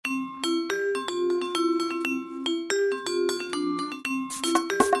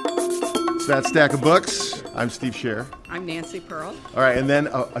That Stack of Books. I'm Steve Scher. I'm Nancy Pearl. All right, and then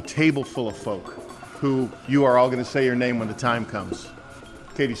a table full of folk who you are all going to say your name when the time comes.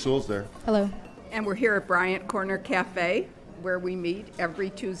 Katie Sewell's there. Hello. And we're here at Bryant Corner Cafe, where we meet every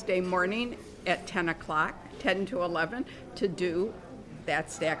Tuesday morning at 10 o'clock, 10 to 11, to do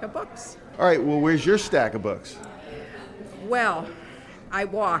That Stack of Books. All right, well, where's your stack of books? Well, I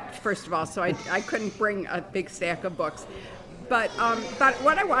walked, first of all, so I couldn't bring a big stack of books. But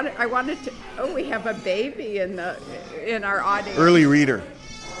what I wanted to, we have a baby in our audience. Early reader.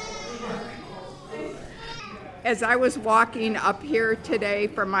 As I was walking up here today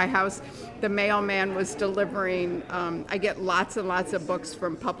from my house, the mailman was delivering, I get lots and lots of books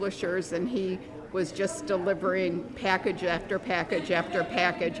from publishers, and he was just delivering package after package after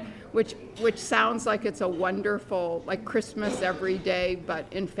package, which sounds like it's a wonderful, like Christmas every day, but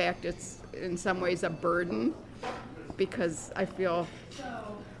in fact it's in some ways a burden, because I feel,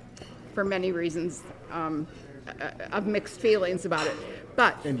 for many reasons, of mixed feelings about it.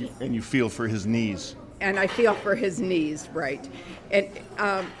 But And you feel for his knees. And I feel for his knees, right. And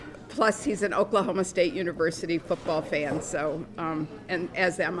plus, he's an Oklahoma State University football fan, so and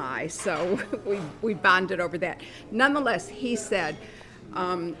as am I. So we bonded over that. Nonetheless, he said,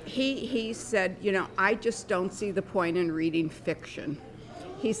 he said, I just don't see the point in reading fiction.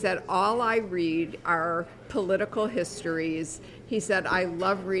 He said, all I read are political histories. He said, I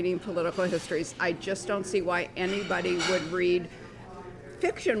love reading political histories. I just don't see why anybody would read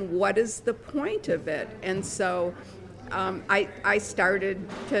fiction. What is the point of it? And so I started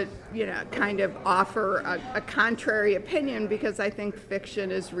to, kind of offer a contrary opinion, because I think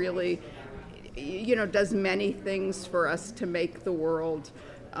fiction is really, does many things for us to make the world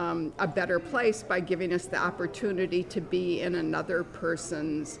a better place by giving us the opportunity to be in another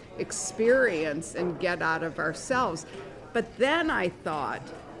person's experience and get out of ourselves. But then I thought,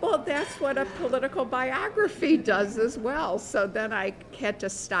 well, that's what a political biography does as well. So then I had to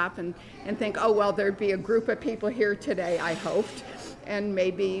stop and think, there'd be a group of people here today, I hoped, and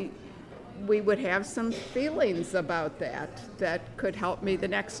maybe we would have some feelings about that could help me the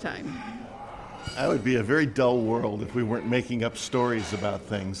next time. That would be a very dull world if we weren't making up stories about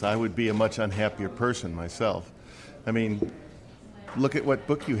things. I would be a much unhappier person myself. I mean, look at what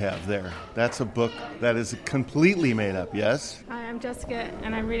book you have there. That's a book that is completely made up, yes? Hi, I'm Jessica,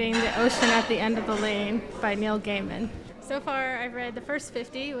 and I'm reading The Ocean at the End of the Lane by Neil Gaiman. So far, I've read the first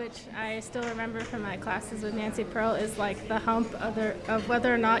 50, which I still remember from my classes with Nancy Pearl, is like the hump of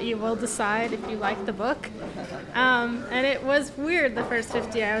whether or not you will decide if you like the book. And it was weird, the first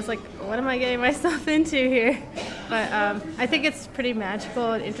 50. I was like, what am I getting myself into here? But I think it's pretty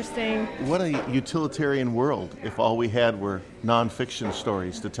magical and interesting. What a utilitarian world if all we had were nonfiction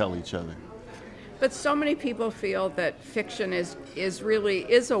stories to tell each other. But so many people feel that fiction is really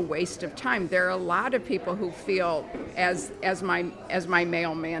a waste of time. There are a lot of people who feel, as my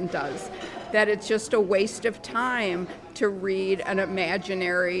mailman does, that it's just a waste of time to read an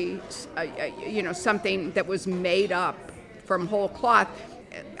imaginary, something that was made up from whole cloth.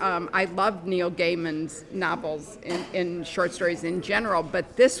 I love Neil Gaiman's novels and short stories in general,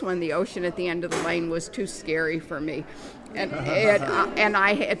 but this one, The Ocean at the End of the Lane, was too scary for me. And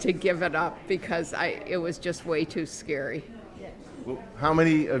I had to give it up because it was just way too scary. Well, how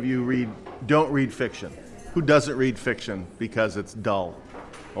many of you don't read fiction? Who doesn't read fiction because it's dull?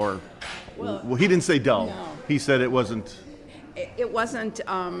 Or, well, he didn't say dull. No. He said it wasn't. It wasn't.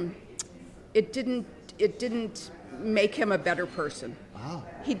 It didn't make him a better person. Oh.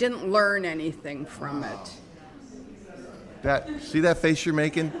 He didn't learn anything from it. See that face you're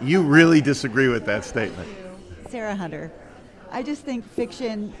making? You really disagree with that statement. Sarah Hunter. I just think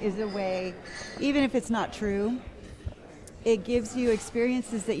fiction is a way, even if it's not true, it gives you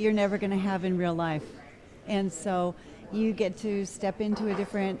experiences that you're never going to have in real life. And so you get to step into a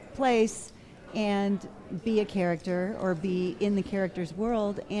different place and be a character or be in the character's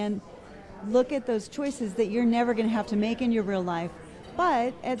world and look at those choices that you're never going to have to make in your real life.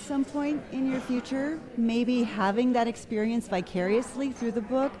 But at some point in your future, maybe having that experience vicariously through the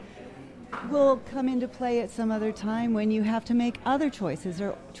book will come into play at some other time when you have to make other choices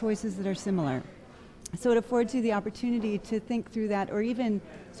or choices that are similar. So it affords you the opportunity to think through that or even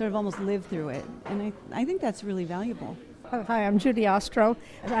sort of almost live through it. And I think that's really valuable. Hi, I'm Judy Ostro.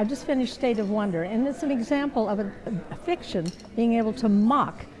 I just finished State of Wonder, and it's an example of a fiction being able to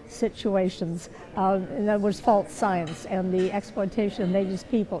mock situations, in other words, false science and the exploitation of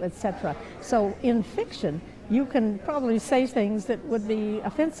native people, etc. So in fiction, you can probably say things that would be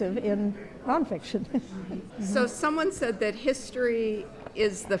offensive in nonfiction. So someone said that history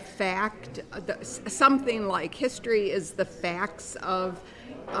is the fact, something like history is the facts of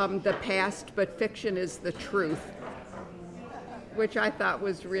the past, but fiction is the truth, which I thought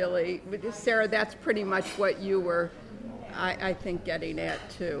was really, Sarah, that's pretty much what you were, I think, getting at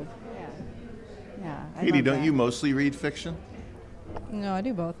too. Yeah. Katie, don't you mostly read fiction? No, I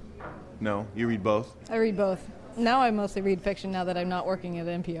do both. No, you read both? I read both. Now I mostly read fiction now that I'm not working at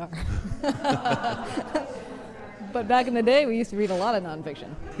NPR. But back in the day, we used to read a lot of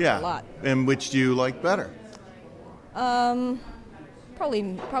nonfiction. Yeah. A lot. And which do you like better? Probably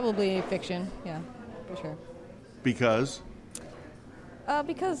fiction, yeah, for sure. Because?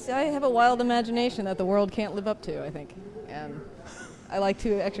 Because I have a wild imagination that the world can't live up to, I think. And I like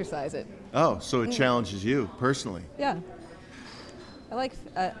to exercise it. Oh, so it challenges you personally. Yeah.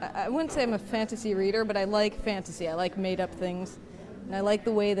 I wouldn't say I'm a fantasy reader, but I like fantasy. I like made-up things. And I like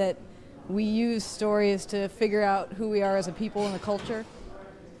the way that we use stories to figure out who we are as a people and a culture.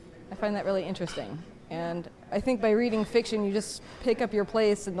 I find that really interesting. And I think by reading fiction, you just pick up your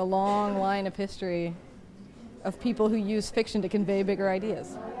place in the long line of history of people who use fiction to convey bigger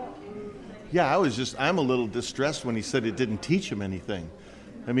ideas. Yeah, I'm a little distressed when he said it didn't teach him anything.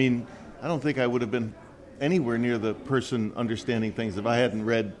 I mean, I don't think I would have been anywhere near the person understanding things if I hadn't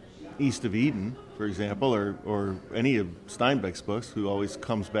read East of Eden, for example, or any of Steinbeck's books, who always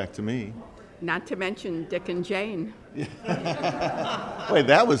comes back to me. Not to mention Dick and Jane. Wait,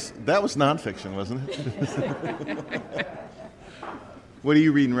 that was nonfiction, wasn't it? What are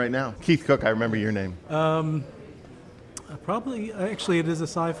you reading right now? Keith Cook, I remember your name. Actually, it is a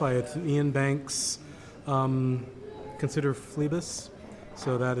sci-fi. It's Ian Banks' Consider Phlebas.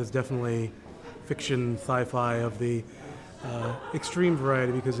 So that is definitely fiction sci-fi of the extreme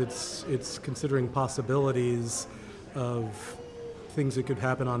variety, because it's considering possibilities of things that could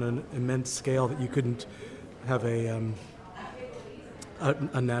happen on an immense scale that you couldn't have a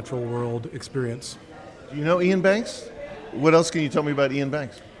natural world experience. Do you know Ian Banks? What else can you tell me about Ian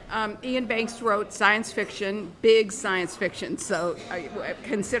Banks? Ian Banks wrote science fiction, big science fiction. So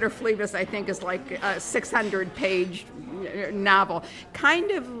Consider Phlebas, I think, is like a 600-page novel.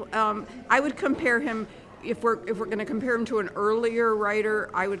 Kind of, I would compare him, if we're going to compare him to an earlier writer,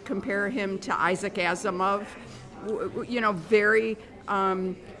 I would compare him to Isaac Asimov. Very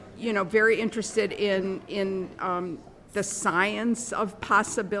interested in the science of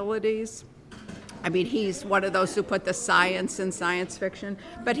possibilities. I mean, he's one of those who put the science in science fiction,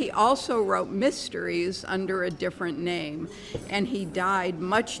 but he also wrote mysteries under a different name, and he died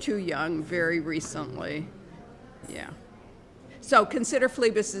much too young very recently. Yeah. So Consider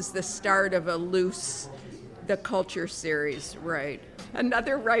Phlebas is the start of the Culture series, right?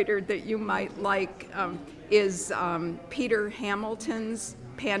 Another writer that you might like is Peter Hamilton's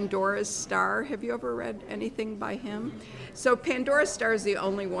Pandora's Star. Have you ever read anything by him? So Pandora's Star is the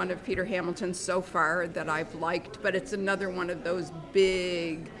only one of Peter Hamilton's so far that I've liked, but it's another one of those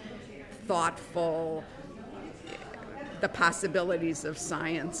big, thoughtful, the possibilities of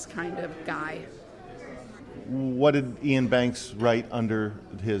science kind of guy. What did Ian Banks write under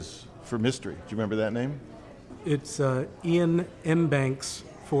for mystery? Do you remember that name? It's Ian M. Banks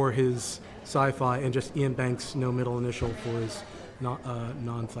for his sci-fi, and just Ian Banks, no middle initial, for his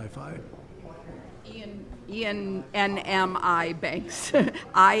non-sci-fi. Ian N.M.I. Banks,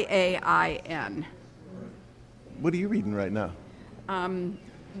 I-A-I-N. What are you reading right now?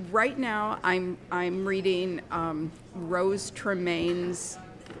 Right now, I'm reading Rose Tremaine's.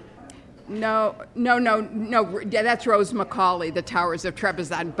 No. Yeah, that's Rose Macaulay, The Towers of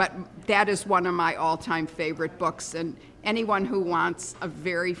Trebizond. But that is one of my all-time favorite books. And anyone who wants a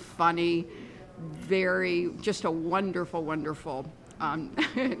very funny, just a wonderful, wonderful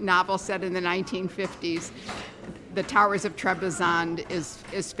novel set in the 1950s. The Towers of Trebizond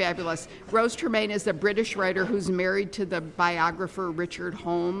is fabulous. Rose Tremaine is a British writer who's married to the biographer Richard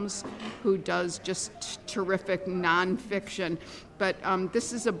Holmes, who does just terrific nonfiction. But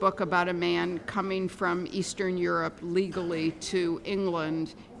this is a book about a man coming from Eastern Europe legally to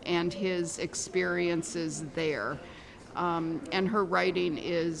England and his experiences there. And her writing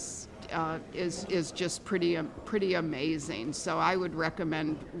is just pretty amazing. So I would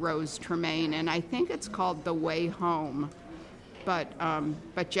recommend Rose Tremaine, and I think it's called The Way Home,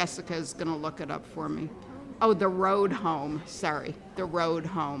 but Jessica's going to look it up for me. Oh, The Road Home. Sorry, The Road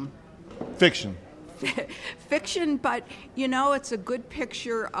Home. Fiction, but it's a good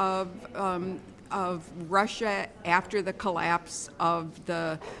picture of Russia after the collapse of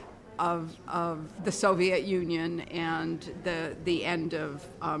the Soviet Union and the end of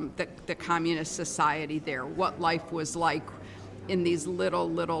the communist society there, what life was like in these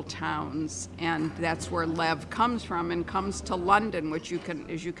little towns, and that's where Lev comes from, and comes to London, which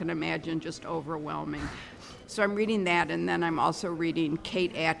as you can imagine, just overwhelming. So I'm reading that, and then I'm also reading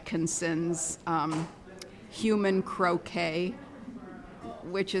Kate Atkinson's Human Croquet,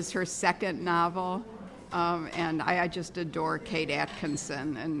 which is her second novel. And I just adore Kate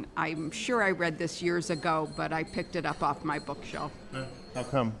Atkinson, and I'm sure I read this years ago, but I picked it up off my bookshelf. How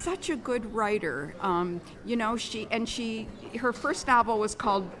come? Such a good writer. Her first novel was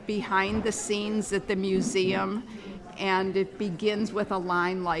called Behind the Scenes at the Museum, and it begins with a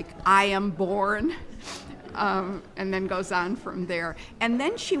line like, "I am born," and then goes on from there. And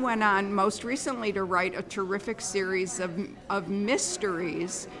then she went on most recently to write a terrific series of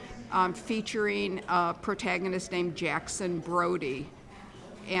mysteries featuring a protagonist named Jackson Brody.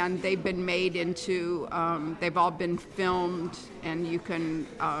 And they've been made into, they've all been filmed, and you can,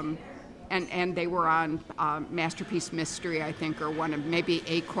 and they were on Masterpiece Mystery, I think, or one of, maybe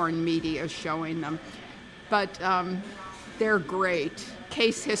Acorn Media showing them. But they're great.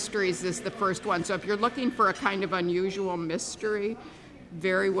 Case Histories is the first one. So if you're looking for a kind of unusual mystery,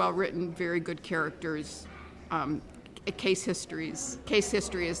 very well written, very good characters, Case History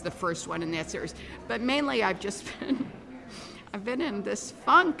is the first one in that series. But mainly I've been in this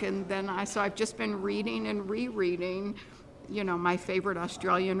funk, and then I've just been reading and rereading, my favorite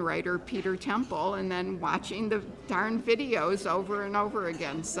Australian writer, Peter Temple, and then watching the darn videos over and over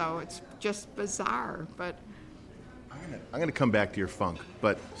again. So it's just bizarre, but I'm going to come back to your funk,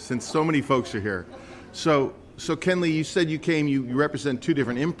 but since so many folks are here, so Kenley, you said you represent two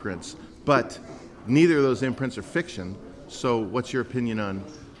different imprints, but neither of those imprints are fiction. So what's your opinion on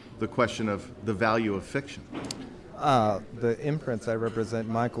the question of the value of fiction? The imprints I represent,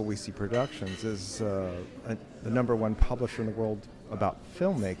 Michael Wiese Productions, is the number one publisher in the world about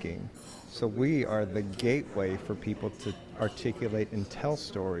filmmaking. So we are the gateway for people to articulate and tell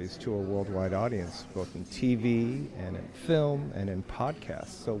stories to a worldwide audience, both in TV and in film and in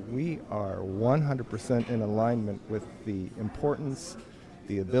podcasts. So we are 100% in alignment with the importance,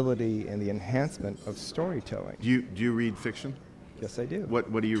 the ability, and the enhancement of storytelling. Do you read fiction? Yes, I do.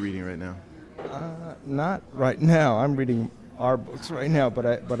 What are you reading right now? Not right now. I'm reading our books right now, but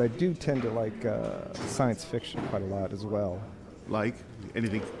I do tend to like science fiction quite a lot as well. Like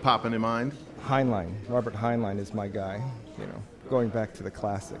anything popping in mind? Heinlein. Robert Heinlein is my guy. Going back to the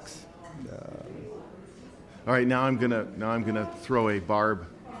classics. All right, now I'm gonna throw a barb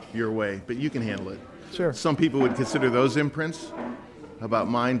your way, but you can handle it. Sure. Some people would consider those imprints about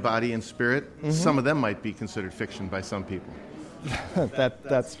mind, body, and spirit. Mm-hmm. Some of them might be considered fiction by some people.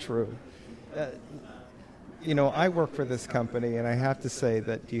 That's true. I work for this company, and I have to say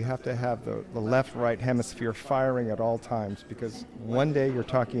that you have to have the left-right hemisphere firing at all times, because one day you're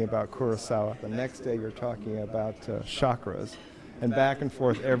talking about Kurosawa, the next day you're talking about chakras, and back and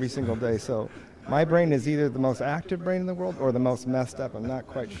forth every single day. So my brain is either the most active brain in the world or the most messed up. I'm not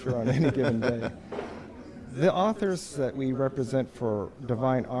quite sure on any given day. The authors that we represent for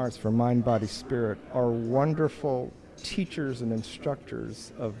Divine Arts, for Mind, Body, Spirit, are wonderful teachers and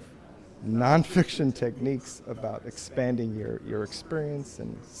instructors of nonfiction techniques about expanding your experience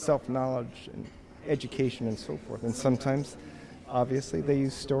and self-knowledge and education and so forth. And sometimes, obviously, they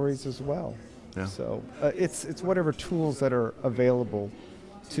use stories as well. Yeah. So it's whatever tools that are available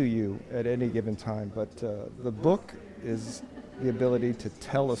to you at any given time. But the book is the ability to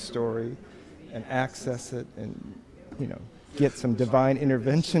tell a story and access it and, get some divine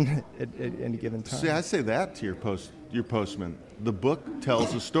intervention at any given time. See, I say that to your postman. The book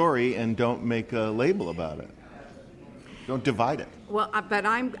tells a story, and don't make a label about it. Don't divide it. Well, but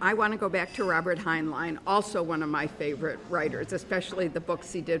I want to go back to Robert Heinlein, also one of my favorite writers, especially the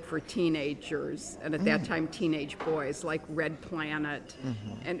books he did for teenagers, and at that time teenage boys, like Red Planet,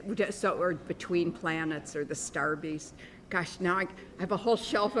 and or Between Planets, or The Star Beast. Gosh, now I have a whole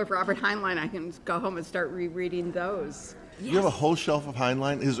shelf of Robert Heinlein. I can go home and start rereading those. Yes. You have a whole shelf of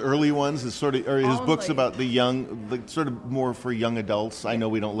Heinlein, his early ones, his books about the young, sort of more for young adults. I know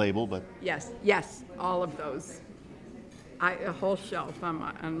we don't label, but yes, all of those. A whole shelf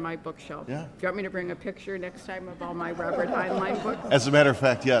on my bookshelf. Yeah. Do you want me to bring a picture next time of all my Robert Heinlein books? As a matter of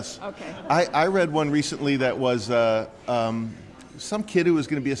fact, yes. Okay. I read one recently that was some kid who was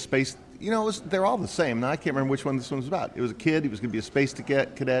going to be a space. They're all the same. Now I can't remember which one this one was about. It was a kid. He was going to be a space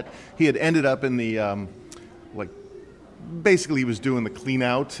cadet. He had ended up in the basically he was doing the clean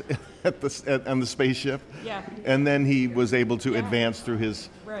out on the spaceship. Yeah. And then he was able to advance through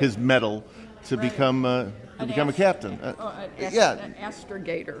his medal to become a captain. An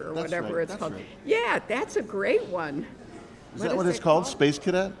astrogator or That's whatever right. it's called. Right. Yeah, that's a great one. Is that what it's called? Space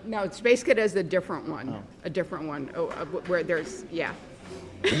Cadet? No, Space Cadet is a different one. Oh. A different one. Where there's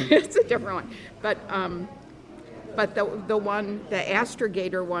it's a different one. But the one, the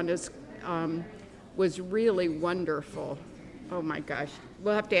Astrogator one was really wonderful. Oh my gosh,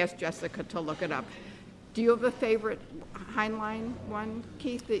 we'll have to ask Jessica to look it up. Do you have a favorite Heinlein one,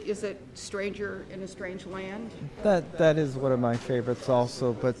 Keith? Is it Stranger in a Strange Land? That is one of my favorites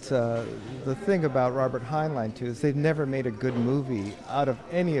also, but the thing about Robert Heinlein too is they've never made a good movie out of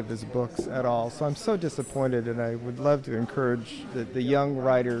any of his books at all, so I'm so disappointed, and I would love to encourage the young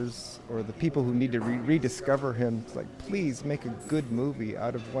writers or the people who need to rediscover him, like, please make a good movie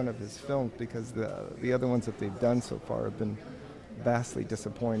out of one of his films, because the other ones that they've done so far have been vastly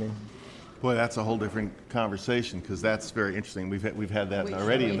disappointing. Boy, that's a whole different conversation, because that's very interesting. We've had that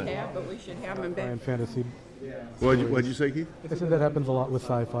already. But we should have him back. And fantasy. What'd you say, Keith? I said that happens a lot with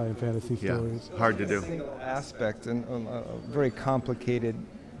sci-fi and fantasy stories. Hard to do. Single aspect and a very complicated,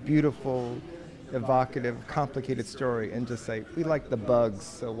 beautiful, evocative, complicated story, and just say, we like the bugs,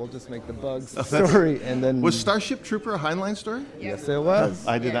 so we'll just make the bugs story. And then Was Starship Trooper a Heinlein story? Yes, it was.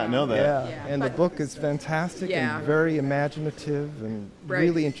 I did not know that. Yeah, and the book is fantastic and very imaginative and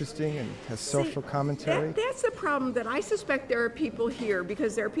really interesting and has social commentary. That's the problem, that I suspect there are people here,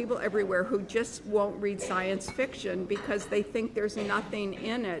 because there are people everywhere who just won't read science fiction because they think there's nothing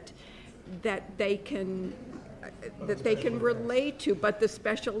in it that they can relate to, but the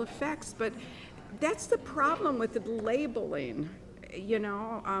special effects. But that's the problem with the labeling. You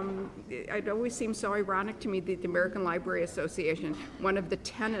know, it always seems so ironic to me that the American Library Association, one of the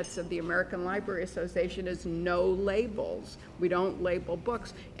tenets of the American Library Association is no labels. We don't label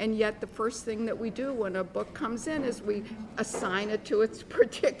books. And yet the first thing that we do when a book comes in is we assign it to its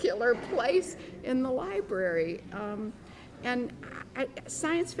particular place in the library. And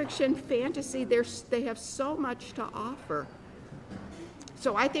science fiction, fantasy, they have so much to offer.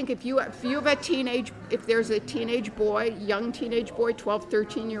 So I think if there's a teenage boy, young teenage boy, 12,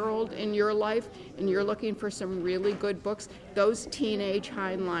 13-year-old in your life, and you're looking for some really good books, those teenage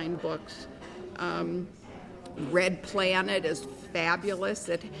Heinlein books, Red Planet is fabulous.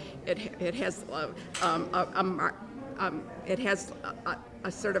 It has a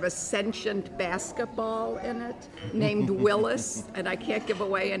sort of a sentient basketball in it named Willis, and I can't give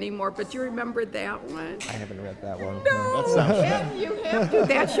away any more, but do you remember that one? I haven't read that one. No, you have to.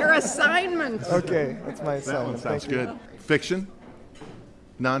 That's your assignment. Okay, that's my That one assignment. sounds Thank you. good. Fiction?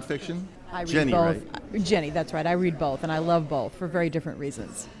 Nonfiction? I read Jenny, both. right? Jenny, that's right. I read both, and I love both for very different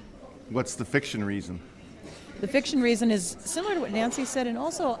reasons. What's the fiction reason? The fiction reason is similar to what Nancy said, and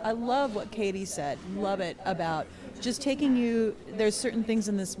also I love what Katie said. Love it about just taking you. There's certain things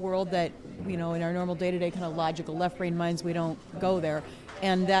in this world that, you know, in our normal day-to-day kind of logical left brain minds, we don't go there,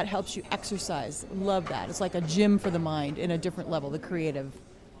 and that helps you exercise. Love that. It's like a gym for the mind in a different level, the creative,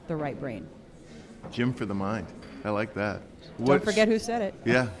 the right brain. Gym for the mind. I like that. Don't forget who said it.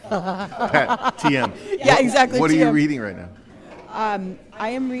 Yeah. Pat, TM. Yeah, exactly. What are you TM. reading right now? I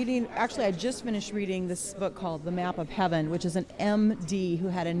am reading, actually I just finished reading this book called The Map of Heaven, which is an MD who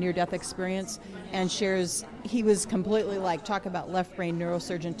had a near-death experience and shares, he was completely like, talk about left brain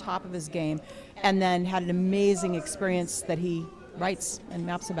neurosurgeon, top of his game, and then had an amazing experience that he writes and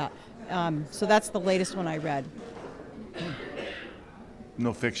maps about. So that's the latest one I read.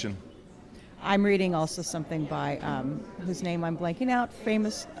 No fiction. I'm reading also something by, whose name I'm blanking out,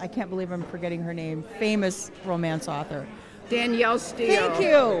 famous, I can't believe I'm forgetting her name, famous romance author. Danielle Steele. Thank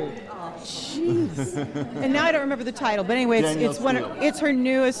you. Jeez. And now I don't remember the title, but anyway, it's her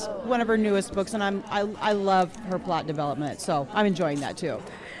newest, one of her newest books, and I love her plot development, so I'm enjoying that too.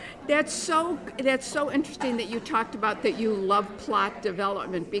 That's so interesting that you talked about that you love plot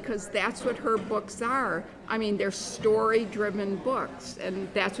development, because that's what her books are. I mean, they're story-driven books, and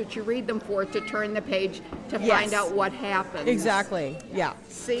that's what you read them for, to turn the page to find out what happens. Exactly. Yeah.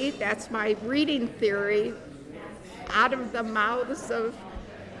 See, that's my reading theory. Out of the mouths of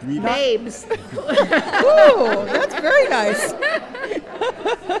babes. Ooh, that's very nice.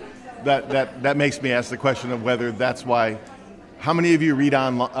 That makes me ask the question of whether that's why. How many of you read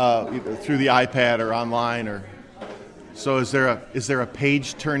on through the iPad or online, or so? Is there a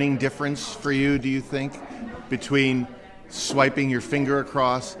page turning difference for you? Do you think between swiping your finger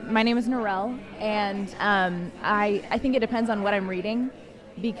across? My name is Norel, and I think it depends on what I'm reading.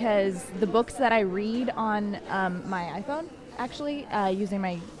 Because the books that I read on my iPhone, actually, using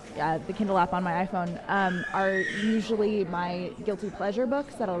the Kindle app on my iPhone, are usually my guilty pleasure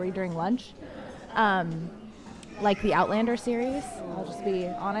books that I'll read during lunch, like the Outlander series. I'll just be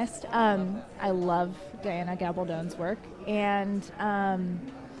honest. I love Diana Gabaldon's work, and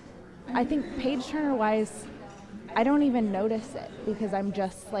I think page turner wise, I don't even notice it because I'm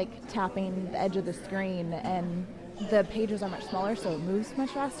just like tapping the edge of the screen, and the pages are much smaller, so it moves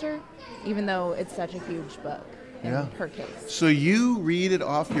much faster, even though it's such a huge book in her case. So you read it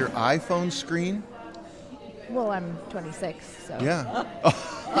off your iPhone screen? Well, I'm 26, so Yeah.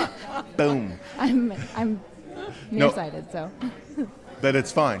 Boom. I'm nearsighted, so. But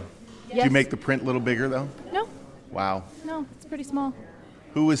it's fine. Do Yes. you make the print a little bigger, though? No, Wow. it's pretty small.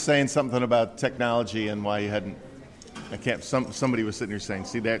 Who was saying something about technology and why you hadn't? Somebody was sitting here saying,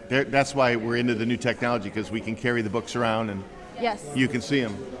 see, that's why we're into the new technology, because we can carry the books around and Yes. you can see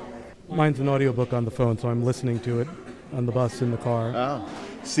them. Mine's an audiobook on the phone, so I'm listening to it on the bus, in the car. Oh.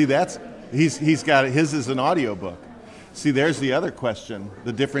 See, he's got his is an audiobook. See, there's the other question,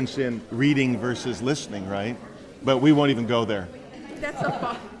 the difference in reading versus listening, right? But we won't even go there. That's a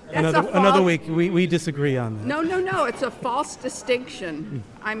false. Another week, we disagree on that. No. It's a false distinction.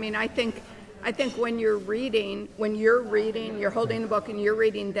 I mean, I think when you're reading, you're holding the book and you're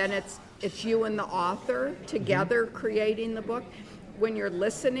reading, then it's you and the author together creating the book. When you're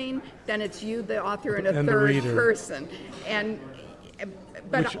listening, then it's you, the author, and a And the third reader. person.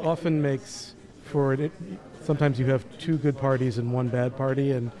 But Which often makes for it. Sometimes you have two good parties and one bad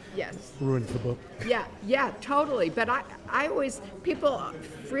party, and yes. ruins the book. Yeah, totally. But I always,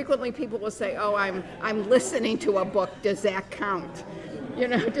 frequently people will say, oh, I'm listening to a book. Does that count?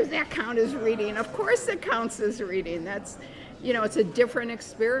 Does that count as reading? Of course it counts as reading. That's, it's a different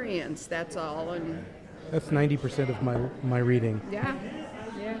experience. That's all. And That's 90% of my reading. yeah.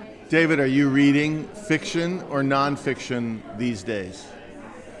 David, are you reading fiction or nonfiction these days?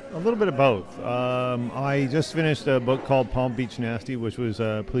 A little bit of both. I just finished a book called Palm Beach Nasty, which was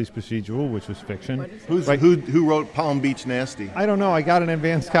a police procedural, which was fiction. Who wrote Palm Beach Nasty? I don't know. I got an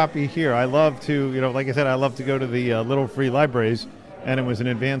advanced copy here. I love to, like I said, I love to go to the little free libraries, and it was an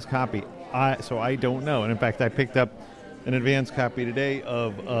advanced copy. So I don't know. And in fact, I picked up an advanced copy today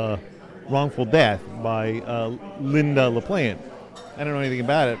of Wrongful Death by Linda LaPlante. I don't know anything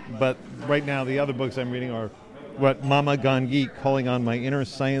about it, but right now the other books I'm reading are What Mama Gone Geek, calling on my inner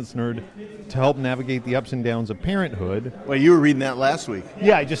science nerd to help navigate the ups and downs of parenthood. Well, you were reading that last week.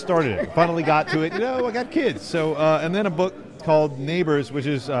 Yeah, I just started it. Finally got to it. I got kids. So, and then a book called Neighbors, which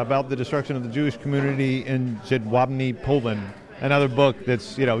is about the destruction of the Jewish community in Jedwabne, Poland. Another book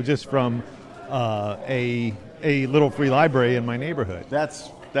that's, just from a little free library in my neighborhood. That's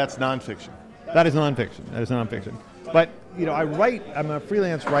nonfiction. That is nonfiction. But, I write, I'm a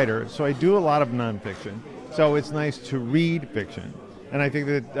freelance writer, so I do a lot of nonfiction. So it's nice to read fiction. And I think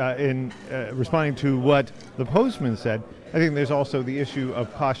that in responding to what the Postman said, I think there's also the issue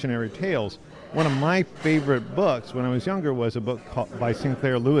of cautionary tales. One of my favorite books when I was younger was a book by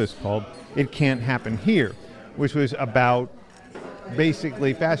Sinclair Lewis called It Can't Happen Here, which was about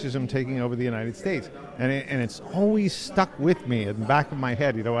basically fascism taking over the United States. And it's always stuck with me in the back of my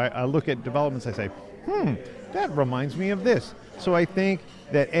head. I look at developments, I say, that reminds me of this. So I think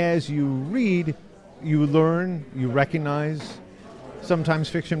that as you read, you learn, you recognize. Sometimes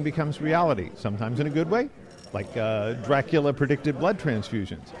fiction becomes reality, sometimes in a good way, like Dracula predicted blood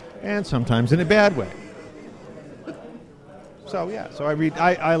transfusions, and sometimes in a bad way. So I read.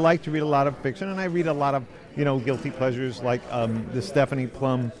 I like to read a lot of fiction, and I read a lot of guilty pleasures like the Stephanie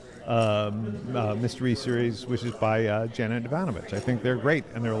Plum mystery series, which is by Janet Ivanovich. I think they're great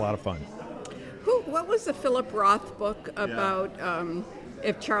and they're a lot of fun. What was the Philip Roth book about?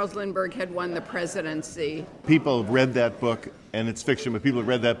 If Charles Lindbergh had won the presidency. People have read that book, and it's fiction, but people have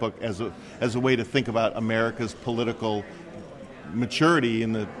read that book as a way to think about America's political maturity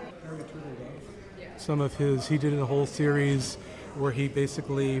in the... Some of he did a whole series where he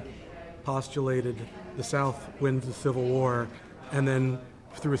basically postulated the South wins the Civil War, and then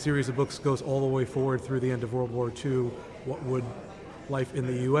through a series of books goes all the way forward through the end of World War II, what would life in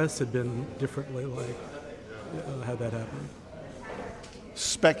the U.S. had been differently like had that happened.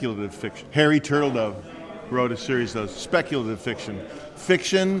 Speculative fiction. Harry Turtledove wrote a series of speculative fiction.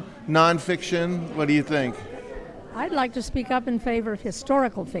 Fiction, nonfiction, what do you think? I'd like to speak up in favor of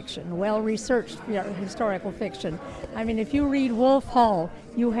historical fiction, well-researched historical fiction. I mean, if you read Wolf Hall,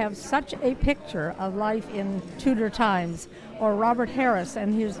 you have such a picture of life in Tudor times, or Robert Harris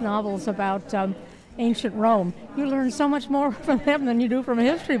and his novels about ancient Rome. You learn so much more from them than you do from a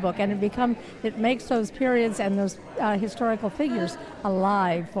history book, and it makes those periods and those historical figures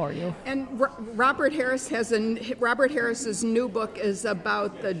alive for you. And Robert Harris's new book is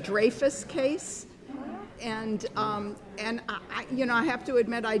about the Dreyfus case, and I have to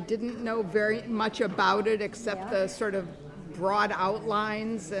admit I didn't know very much about it except the sort of broad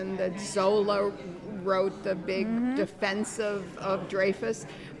outlines, and that Zola wrote the big defense of Dreyfus,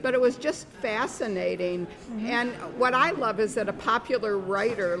 but it was just fascinating. And what I love is that a popular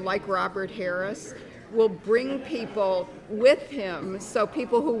writer like Robert Harris will bring people with him, so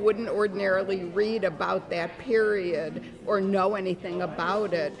people who wouldn't ordinarily read about that period or know anything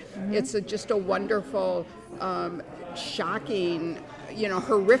about it. It's just a wonderful, shocking,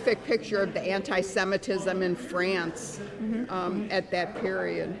 horrific picture of the anti-Semitism in France at that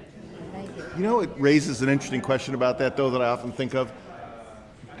period. It raises an interesting question about that, though, that I often think of.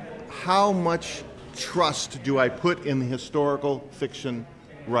 How much trust do I put in the historical fiction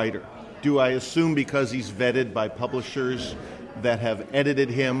writer? Do I assume because he's vetted by publishers that have edited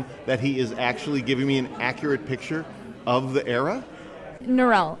him that he is actually giving me an accurate picture of the era?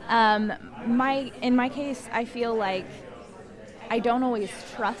 Narelle, in my case, I feel like I don't always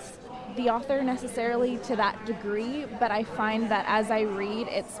trust the author necessarily to that degree, but I find that as I read,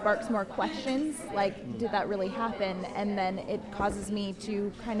 it sparks more questions, like, did that really happen? And then it causes me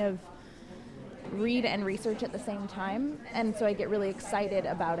to kind of read and research at the same time, and so I get really excited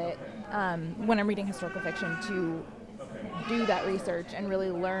about it when I'm reading historical fiction to do that research and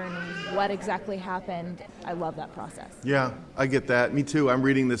really learn what exactly happened. I love that process. Yeah, I get that. Me too. I'm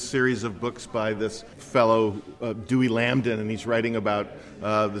reading this series of books by this fellow, Dewey Lambden, and he's writing about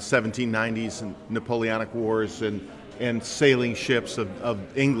the 1790s and Napoleonic Wars and sailing ships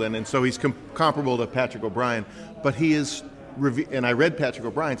of England, and so he's comparable to Patrick O'Brian, but he is, and I read Patrick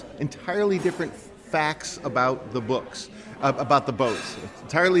O'Brien's, entirely different facts about the books, about the boats,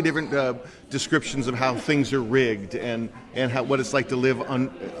 entirely different descriptions of how things are rigged and what it's like to live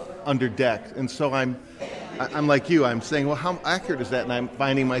under deck. And so I'm like you. I'm saying, well, how accurate is that? And I'm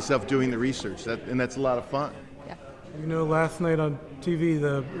finding myself doing the research, and that's a lot of fun. Yeah. Last night on TV,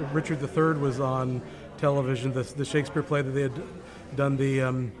 the Richard III was on television. The Shakespeare play that they had done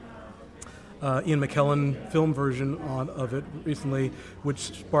the Ian McKellen film version of it recently, which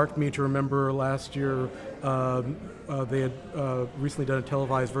sparked me to remember last year they had recently done a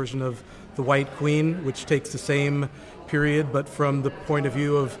televised version of The White Queen, which takes the same period but from the point of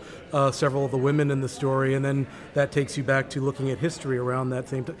view of several of the women in the story, and then that takes you back to looking at history around that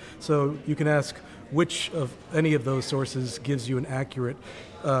same time. So you can ask which of any of those sources gives you an accurate,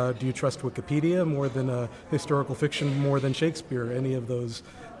 do you trust Wikipedia more than historical fiction more than Shakespeare? Any of those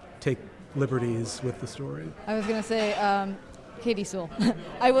take liberties with the story? I was going to say Katie Sewell.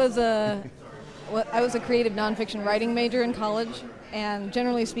 I was a creative nonfiction writing major in college, and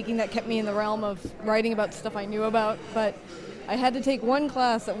generally speaking that kept me in the realm of writing about stuff I knew about, but I had to take one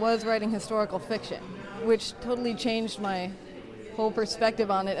class that was writing historical fiction, which totally changed my whole perspective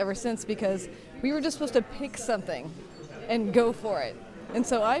on it ever since, because we were just supposed to pick something and go for it. And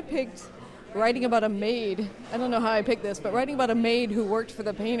so I picked writing about a maid. I don't know how I picked this, but writing about a maid who worked for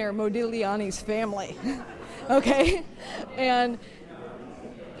the painter Modigliani's family. Okay? And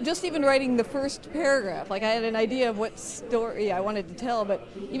just even writing the first paragraph, like I had an idea of what story I wanted to tell, but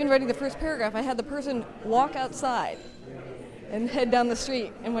even writing the first paragraph, I had the person walk outside and head down the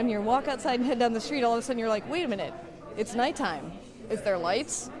street. And when you walk outside and head down the street, all of a sudden you're like, wait a minute, it's nighttime. Is there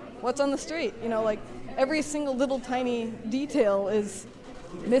lights? What's on the street? Like every single little tiny detail is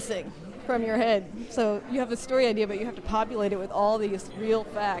missing from your head. So you have a story idea, but you have to populate it with all these real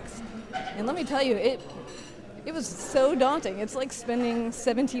facts. And let me tell you, it was so daunting. It's like spending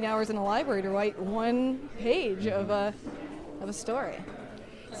 17 hours in a library to write one page of a story.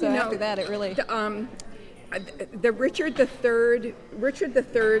 So after that, it really... The Richard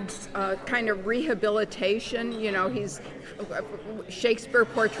III's kind of rehabilitation, Shakespeare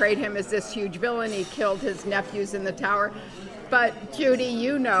portrayed him as this huge villain. He killed his nephews in the Tower. But Judy,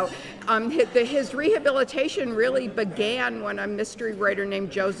 his rehabilitation really began when a mystery writer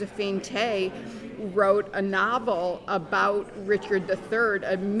named Josephine Tay wrote a novel about Richard III,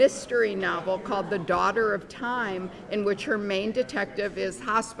 a mystery novel called The Daughter of Time, in which her main detective is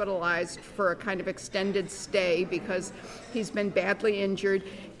hospitalized for a kind of extended stay because he's been badly injured,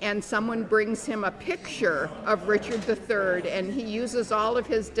 and someone brings him a picture of Richard III, and he uses all of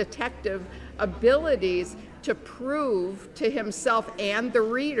his detective abilities to prove to himself and the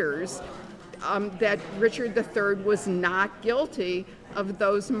readers that Richard III was not guilty of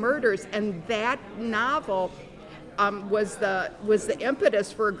those murders. And that novel was the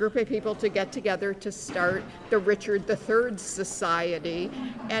impetus for a group of people to get together to start the Richard III Society.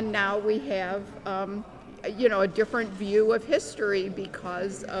 And now we have a different view of history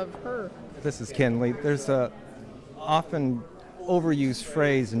because of her. This is Ken Lee. There's a often overused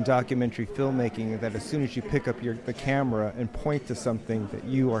phrase in documentary filmmaking that as soon as you pick up the camera and point to something, that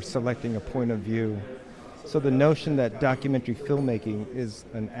you are selecting a point of view. So the notion that documentary filmmaking is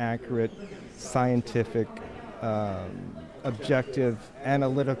an accurate, scientific, objective,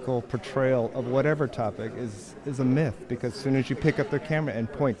 analytical portrayal of whatever topic is a myth, because as soon as you pick up the camera and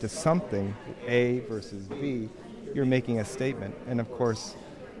point to something, A versus B, you're making a statement. And of course,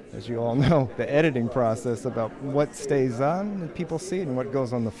 as you all know, the editing process about what stays on and people see it and what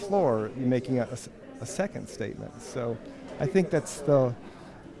goes on the floor, you're making a second statement. So I think that's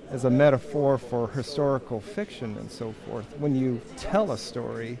as a metaphor for historical fiction and so forth. When you tell a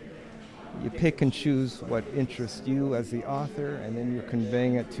story, you pick and choose what interests you as the author, and then you're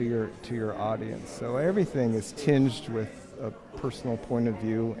conveying it to your audience. So everything is tinged with a personal point of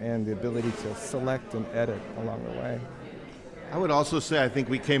view and the ability to select and edit along the way. I would also say I think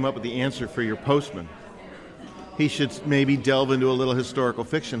we came up with the answer for your postman. He should maybe delve into a little historical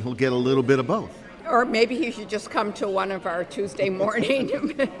fiction. He'll get a little bit of both. Or maybe he should just come to one of our Tuesday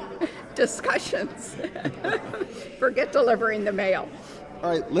morning discussions. Forget delivering the mail.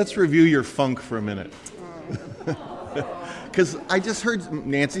 All right, let's review your funk for a minute. Because I just heard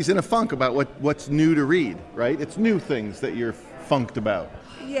Nancy's in a funk about what's new to read, right? It's new things that you're funked about.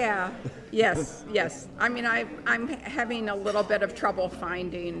 Yeah, yes. I mean, I'm having a little bit of trouble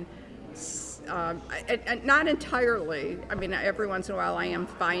finding, not entirely. I mean, every once in a while I am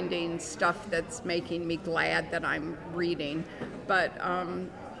finding stuff that's making me glad that I'm reading, but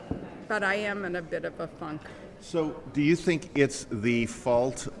I am in a bit of a funk. So do you think it's the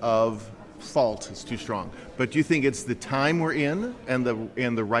fault is too strong, but do you think it's the time we're in and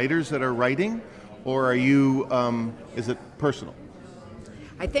the writers that are writing, or are you, is it personal?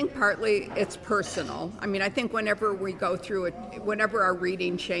 I think partly it's personal. I mean, I think whenever we go through it, whenever our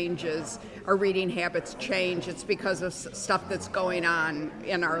reading changes, our reading habits change, it's because of stuff that's going on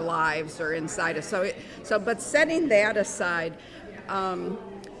in our lives or inside us. But setting that aside,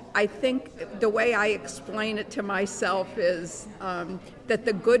 I think the way I explain it to myself is that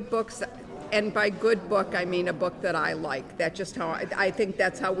the good books, and by good book I mean a book that I like. That's just how I think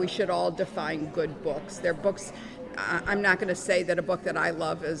that's how we should all define good books. They're books. I'm not going to say that a book that I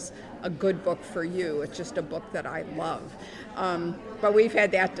love is a good book for you. It's just a book that I love. But we've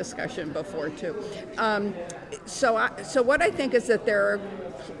had that discussion before too. So what I think is that there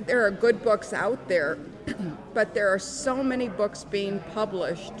are good books out there, but there are so many books being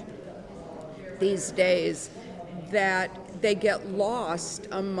published these days that they get lost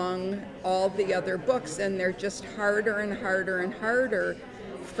among all the other books, and they're just harder and harder and harder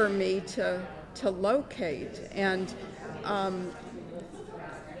for me to locate, and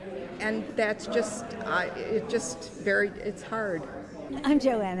that's just it's hard. I'm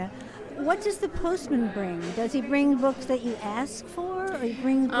Joanna. What does the postman bring? Does he bring books that you ask for, or he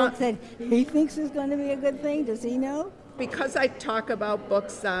brings books that he thinks is going to be a good thing? Does he know? Because I talk about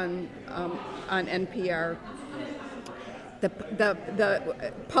books on NPR,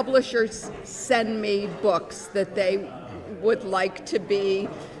 the publishers send me books that they would like to be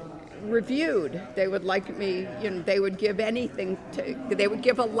reviewed. They would like me, they would give anything they would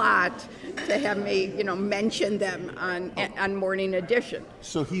give a lot to have me, mention them on Morning Edition.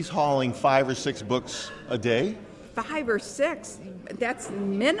 So he's hauling 5 or 6 books a day? 5 or 6? That's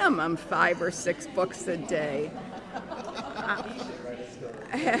minimum 5 or 6 books a day.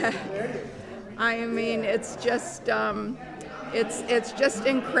 I mean, it's just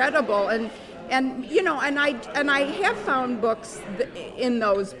incredible, and I have found books in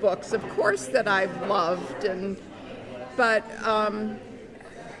those books, of course, that I've loved, but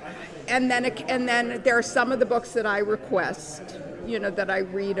then there are some of the books that I request, that I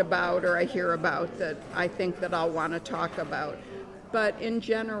read about or I hear about that I think that I'll want to talk about. But in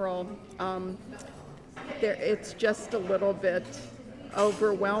general, it's just a little bit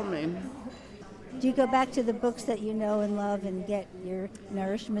overwhelming. Do you go back to the books that you know and love and get your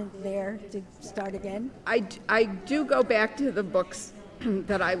nourishment there to start again? I do go back to the books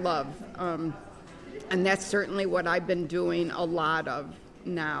that I love, and that's certainly what I've been doing a lot of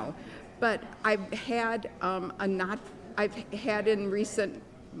now. But I've had in recent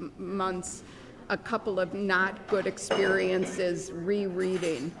months a couple of not good experiences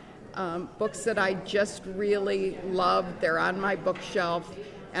rereading books that I just really loved. They're on my bookshelf.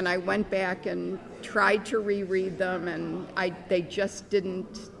 And I went back and tried to reread them, and they just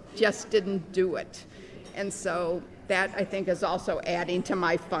didn't do it. And so that, I think, is also adding to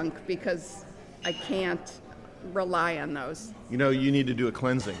my funk, because I can't rely on those. You need to do a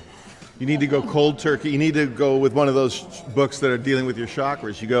cleansing. You need to go cold turkey. You need to go with one of those books that are dealing with your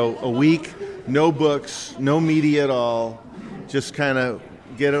chakras. You go a week, no books, no media at all, just kind of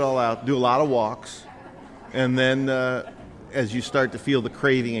get it all out, do a lot of walks, and then as you start to feel the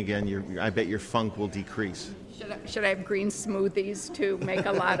craving again, I bet your funk will decrease. Should I have green smoothies to make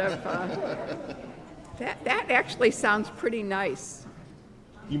a lot of... That actually sounds pretty nice.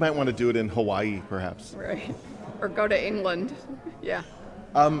 You might want to do it in Hawaii, perhaps. Right. Or go to England. Yeah.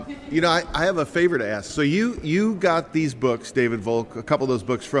 I have a favor to ask. So you got these books, David Volk, a couple of those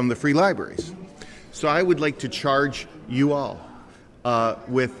books from the free libraries. So I would like to charge you all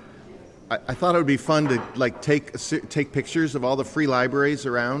with... I thought it would be fun to take pictures of all the free libraries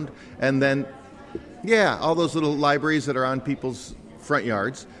around, and then, all those little libraries that are on people's front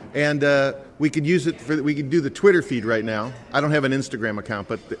yards. And we could use it we could do the Twitter feed right now. I don't have an Instagram account,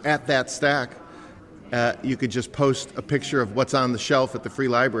 but at that stack, you could just post a picture of what's on the shelf at the free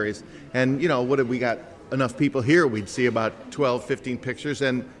libraries. And, what have we got? Enough people here, we'd see about 12, 15 pictures,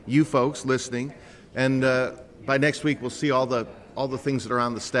 and you folks listening. And by next week, we'll see all the things that are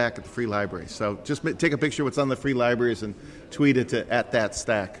on the stack at the free library. So just take a picture of what's on the free libraries and tweet it to at that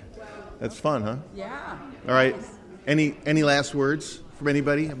stack. That's fun, huh? Yeah. All right. Any last words from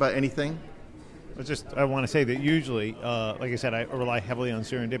anybody about anything? I want to say that usually, like I said, I rely heavily on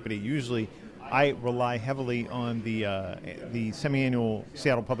serendipity. Usually, I rely heavily on the semi-annual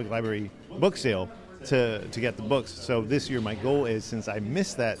Seattle Public Library book sale to get the books. So this year, my goal is, since I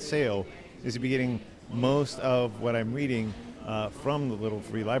missed that sale, is to be getting most of what I'm reading from the little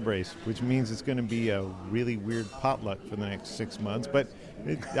free libraries, which means it's going to be a really weird potluck for the next 6 months. But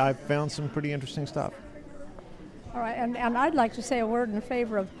I've found some pretty interesting stuff. All right, and I'd like to say a word in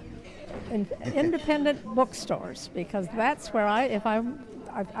favor of independent bookstores, because that's where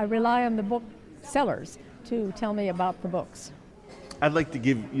I rely on the booksellers to tell me about the books. I'd like to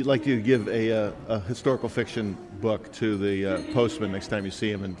give a historical fiction book to the postman next time you see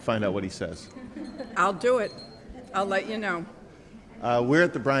him and find out what he says. I'll do it. I'll let you know. We're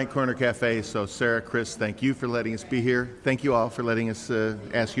at the Bryant Corner Cafe, so Sarah, Chris, thank you for letting us be here. Thank you all for letting us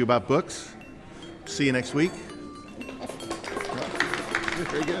ask you about books. See you next week.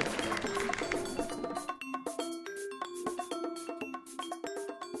 Very good.